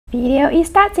Video is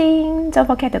starting. Don't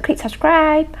forget to click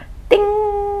subscribe. Ding!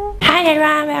 Hi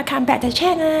everyone, welcome back to the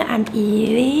channel. I'm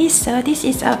Elisse. So this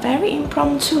is a very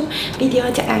impromptu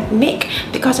video that I make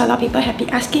because a lot of people have been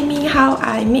asking me how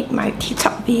I make my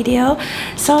TikTok video.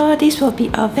 So this will be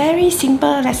a very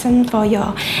simple lesson for you,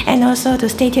 and also to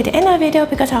stay till the end of the video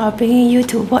because I will bring you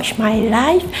to watch my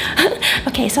live.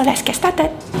 Okay, so let's get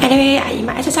started. Anyway, I in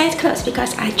my exercise clothes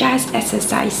because I just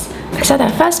exercise. So the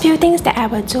first few things that I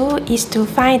will do is to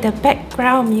find the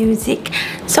background music.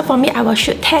 So for me, I will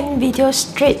shoot 10 videos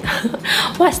straight.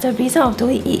 What's the reason of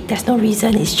doing it? There's no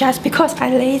reason. It's just because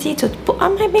I'm lazy to put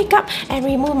on my makeup and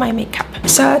remove my makeup.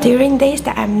 So during days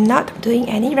that I'm not doing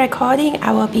any recording,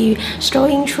 I will be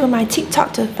strolling through my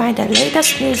TikTok to find the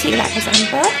latest music, like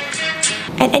example,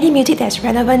 and any music that's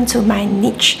relevant to my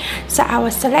niche. So I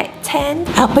will select 10.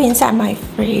 I'll put inside my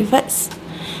favorites,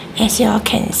 as you all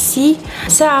can see.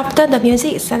 So after the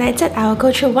music is selected, I will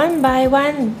go through one by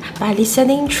one by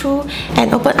listening through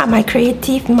and open up my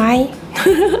creative mind.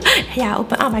 Yeah,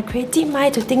 open up my creative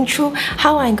mind to think through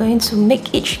how I'm going to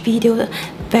make each video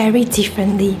very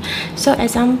differently. So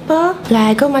example, like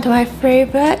I go to my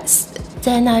favorites,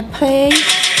 then I play.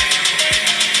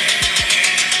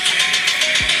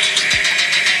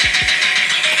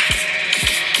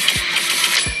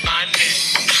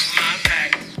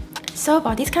 So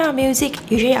for this kind of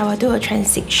music, usually I will do a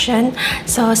transition.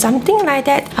 So something like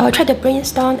that, I will try to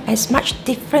brainstorm as much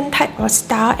different type of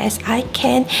style as I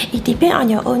can. It depends on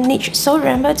your own niche, so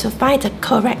remember to find the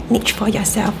correct niche for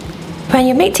yourself. When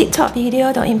you make TikTok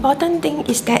video, the important thing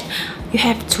is that you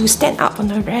have to stand out from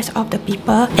the rest of the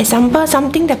people. Example,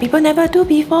 something that people never do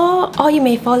before, or you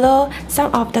may follow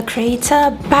some of the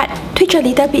creator but tweak a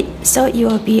little bit so it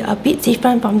will be a bit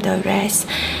different from the rest.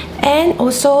 And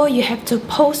also you have to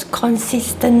post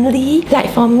consistently.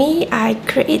 Like for me, I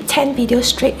create 10 videos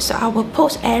straight, so I will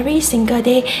post every single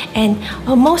day and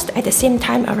almost at the same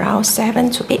time around 7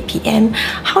 to 8 p.m.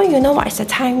 How you know what is the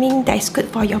timing that is good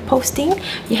for your posting?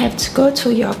 You have to go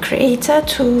to your creator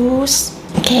tools.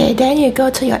 Okay, then you go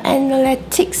to your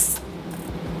analytics.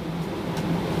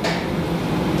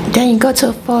 Then you go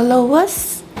to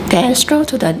followers. Then scroll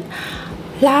to the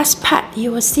last part.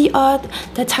 You will see all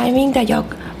the timing that your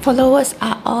followers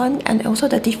are on and also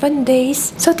the different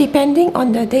days. So depending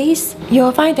on the days,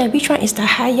 you'll find that which one is the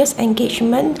highest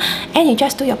engagement, and you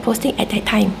just do your posting at that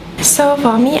time. So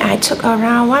for me, I took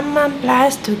around 1 month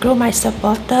plus to grow my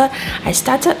supporter. I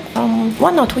started from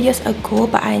 1 or 2 years ago,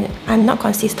 but I'm not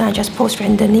consistent. I just post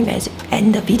randomly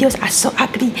and the videos are so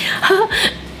ugly.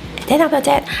 Then after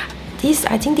that,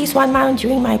 I think this 1 month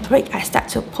during my break, I start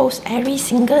to post every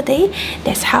single day.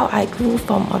 That's how I grew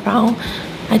from around,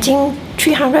 I think,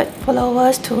 300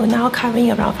 followers to now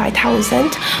covering around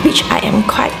 5,000, which I am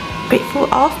quite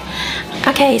grateful of.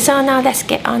 Okay, so now let's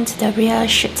get on to the real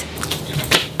shoot.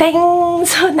 Dang!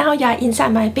 So now you are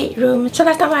inside my bedroom. So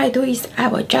last time what I do is I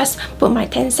will just put my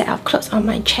 10 set of clothes on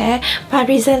my chair, but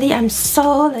recently I'm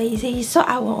so lazy, so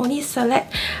I will only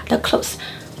select the clothes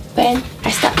when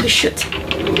I start to shoot.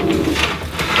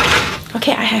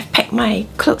 Okay, I have packed my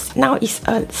clothes. Now it's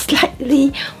a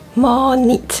slightly more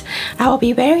neat. I will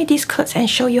be wearing these clothes and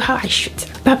show you how I shoot.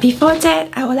 But before that,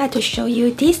 I would like to show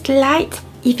you this light.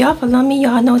 If you all follow me, you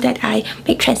all know that I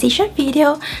make transition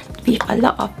video with a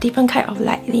lot of different kind of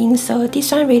lighting. So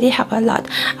this one really help a lot.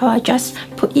 I will just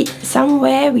put it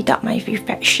somewhere without my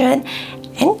reflection,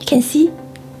 and you can see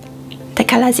the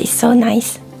colors is so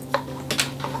nice.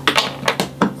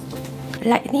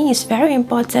 Lighting is very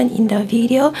important in the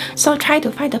video, so try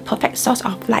to find the perfect source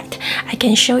of light. I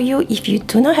can show you if you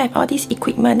do not have all this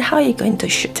equipment, how you're going to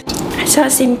shoot. So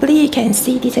simply you can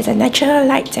see this is a natural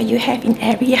light that you have in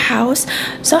every house.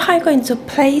 So how you're going to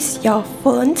place your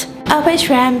phone? Always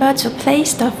remember to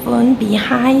place the phone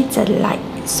behind the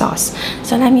light source.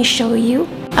 So let me show you.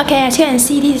 Okay, as you can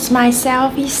see, this is my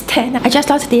selfie stand. I just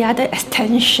lost the other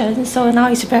extension, so now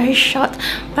it's very short,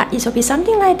 but it will be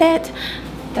something like that.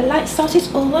 The light source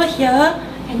is over here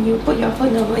and you put your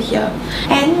phone over here,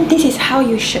 and this is how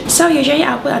you shoot. So usually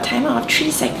I'll put a timer of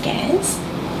 3 seconds.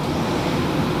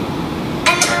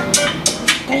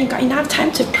 Then you got enough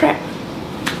time to prep.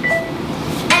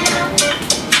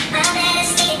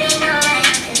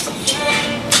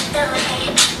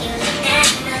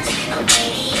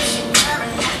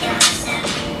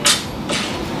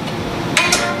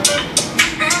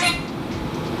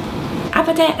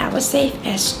 After that, I will save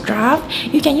as draft.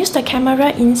 You can use the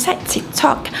camera inside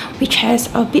TikTok, which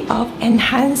has a bit of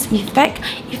enhanced effect.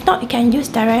 If not, you can use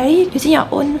directly using your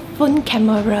own phone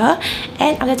camera,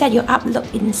 and after that you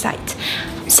upload inside.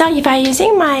 So if I'm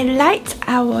using my light,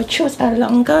 I will choose a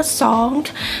longer song.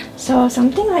 So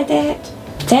something like that.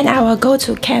 Then I will go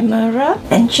to camera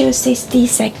and choose 60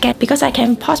 seconds because I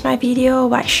can pause my video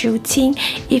while shooting.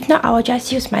 If not, I will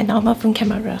just use my normal phone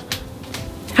camera.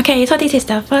 Okay, so this is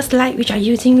the first light which I'm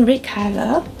using red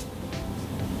color.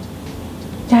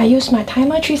 Then I use my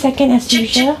timer 3 seconds as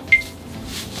usual.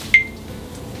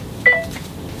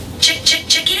 Check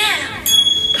it out.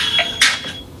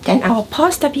 Then I will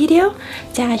pause the video.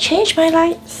 Then I change my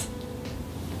lights.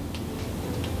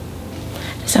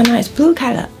 So now it's blue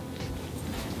color.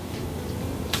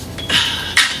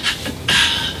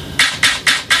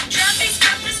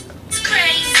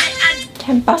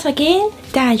 Then pause again.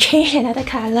 Then I change another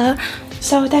color.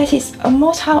 So that is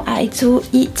almost how I do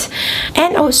it.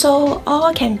 And also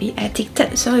all can be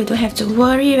edited, so you don't have to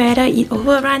worry whether it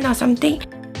overrun or something.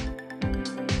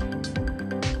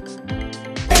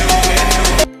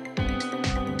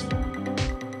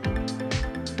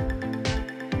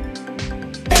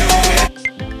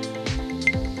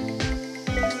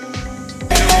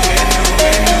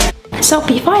 So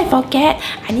before I forget,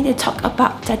 I need to talk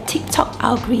about the TikTok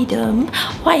algorithm.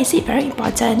 Why is it very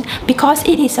important? Because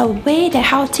it is a way that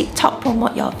how TikTok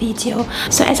promote your video.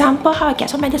 So example, how I get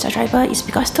so many subscribers is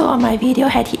because 2 of my video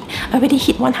had already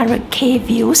hit 100k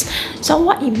views. So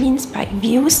what it means by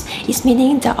views is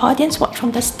meaning the audience watch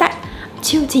from the start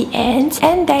till the end,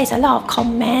 and there is a lot of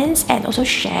comments and also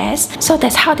shares. So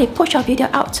that's how they push your video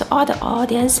out to all the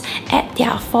audience at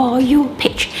their For You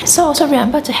page. So also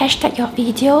remember to hashtag your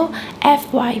video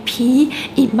FYP.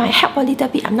 It might help a little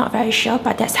bit, I'm not very sure,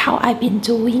 but that's how I've been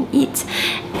doing it.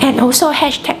 And also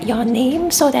hashtag your name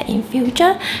so that in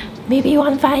future, maybe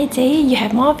one fine day you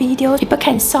have more videos, people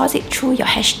can source it through your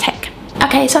hashtag.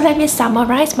 Okay, so let me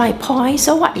summarize my points.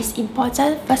 So what is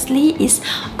important firstly is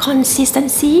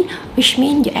consistency, which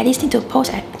means you at least need to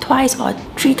post twice or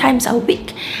 3 times a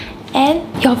week. And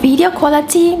your video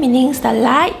quality, meaning the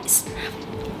lights,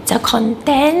 the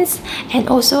contents, and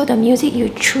also the music you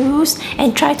choose,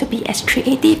 and try to be as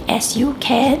creative as you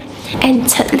can. And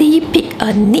thirdly, pick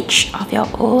a niche of your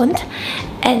own.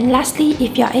 And lastly,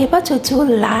 if you're able to do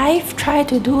live, try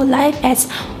to do live, as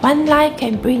one live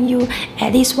can bring you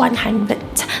at least 100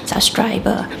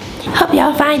 subscribers. Hope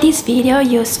y'all find this video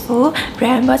useful.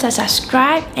 Remember to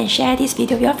subscribe and share this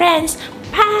video with your friends.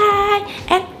 Bye!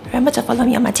 And remember to follow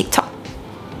me on my TikTok.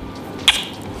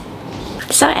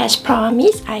 So as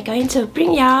promised, I'm going to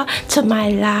bring y'all to my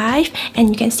live, and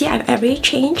you can see I've already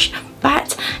changed,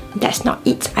 but that's not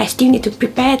it. I still need to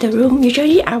prepare the room.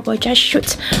 Usually I will just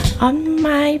shoot on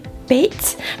my bed,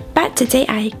 but today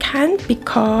I can't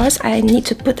because I need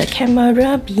to put the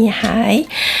camera behind.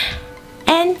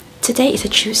 And today is a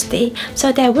Tuesday,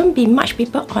 so there won't be much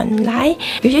people online.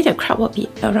 Usually the crowd will be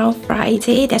around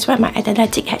Friday. That's what my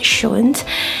analytics had shown.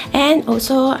 And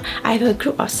also I have a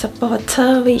group of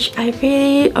supporters which I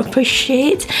really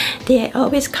appreciate. They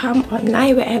always come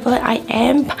online wherever I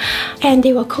am, and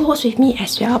they will co-host with me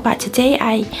as well. But today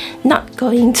I'm not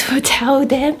going to tell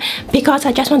them because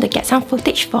I just want to get some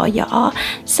footage for y'all.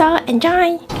 So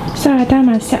enjoy! So I done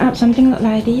my setup, something look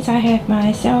like this. I have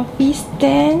my selfie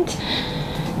stand.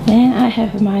 Then I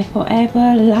have my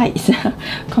Forever Lights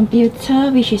computer,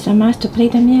 which is a must to play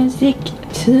the music,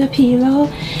 2 pillow,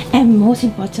 and most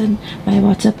important, my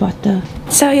water bottle.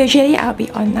 So usually I'll be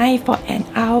online for an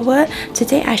hour.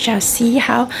 Today I shall see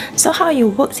how. So how it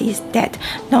works is that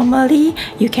normally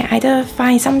you can either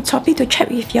find some topic to chat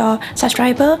with your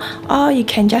subscriber, or you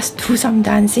can just do some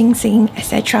dancing, singing,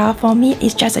 etc. For me,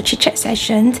 it's just a chit-chat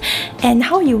session. And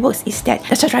how it works is that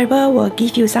the subscriber will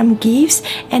give you some gifts,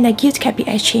 and the gifts can be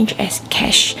exchanged as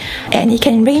cash. And it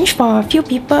can range for a few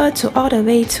people to all the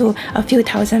way to a few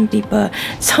thousand people.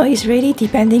 So it's really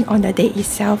depending on the day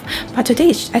itself. But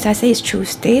today, is, as I say, it's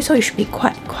Tuesday, so it should be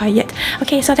quite quiet.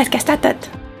 Okay, so let's get started.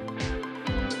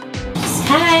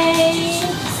 Hi,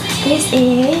 this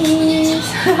is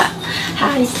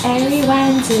how is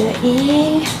everyone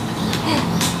doing?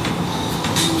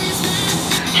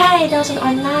 Hi, those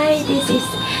online, this is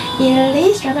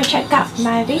Elisse. Remember to check out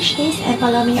my wishlist and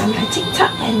follow me on my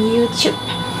TikTok and YouTube.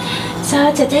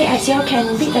 So today, as you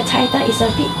can read, the title is a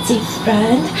bit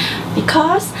different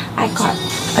because I got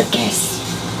a guest.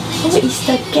 Who is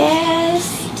the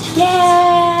guest?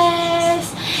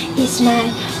 Yes, it's my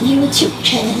YouTube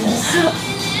channel.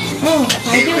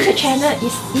 My YouTube channel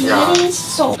is Elisse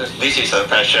Soh. This is her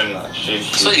passion.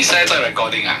 So you said it's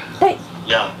recording?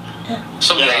 Yeah.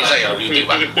 So you say your YouTube?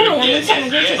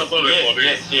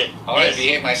 Yes. Alright,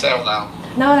 behave myself now.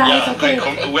 No, it's okay.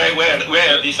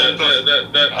 Where this?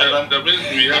 The means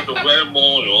we have to wear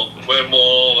more, you know, wear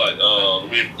more like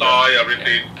with tie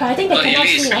everything. But I think they cannot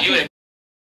see.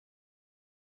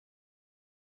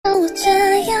 我这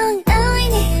样爱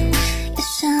你，有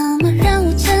什么让